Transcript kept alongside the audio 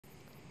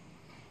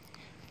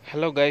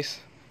Hello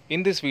guys,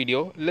 in this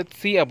video let's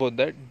see about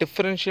the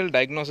differential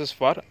diagnosis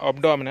for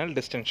abdominal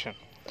distension.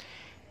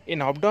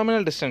 In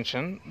abdominal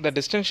distension, the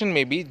distension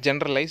may be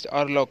generalized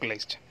or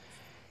localized.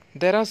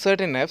 There are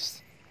certain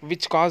Fs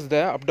which cause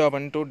the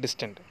abdomen to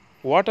distend.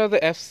 What are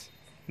the Fs?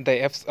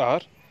 The Fs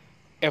are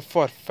F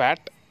for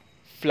fat,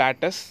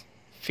 FLATUS,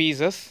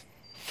 FAECES,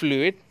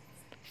 fluid,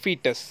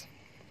 FETUS.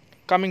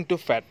 Coming to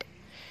fat.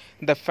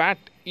 The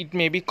fat, it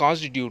may be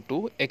caused due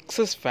to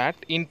excess fat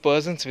in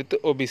persons with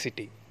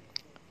obesity.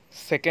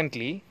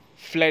 Secondly,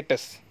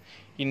 FLATUS.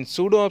 In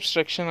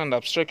pseudo-obstruction and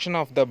obstruction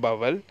of the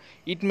bowel,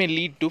 it may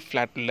lead to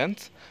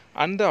flatulence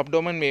and the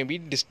abdomen may be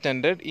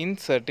distended in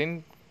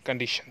certain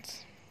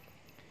conditions.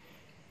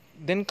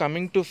 Then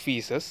coming to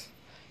FETUS,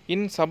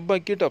 in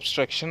subacute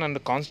obstruction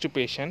and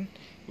constipation,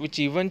 which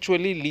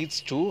eventually leads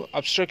to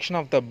obstruction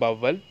of the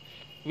bowel,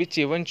 which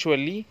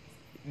eventually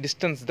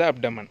distends the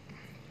abdomen.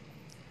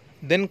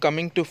 Then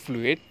coming to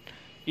fluid,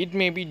 it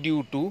may be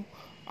due to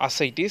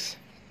ascites,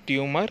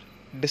 tumor,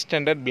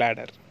 distended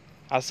bladder.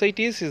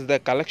 Ascites is the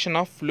collection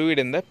of fluid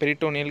in the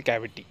peritoneal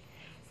cavity.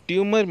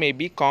 Tumor may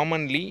be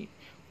commonly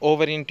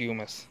ovarian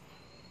tumors.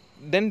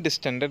 Then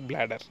distended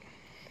bladder.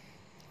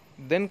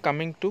 Then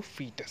coming to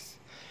FETUS.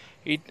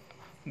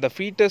 The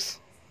FETUS,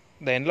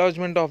 the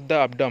enlargement of the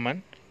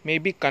abdomen, may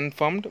be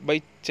confirmed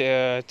by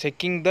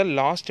checking the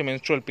last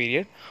menstrual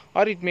period,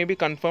 or it may be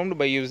confirmed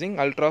by using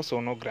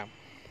ultrasonogram.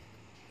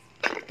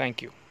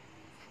 Thank you.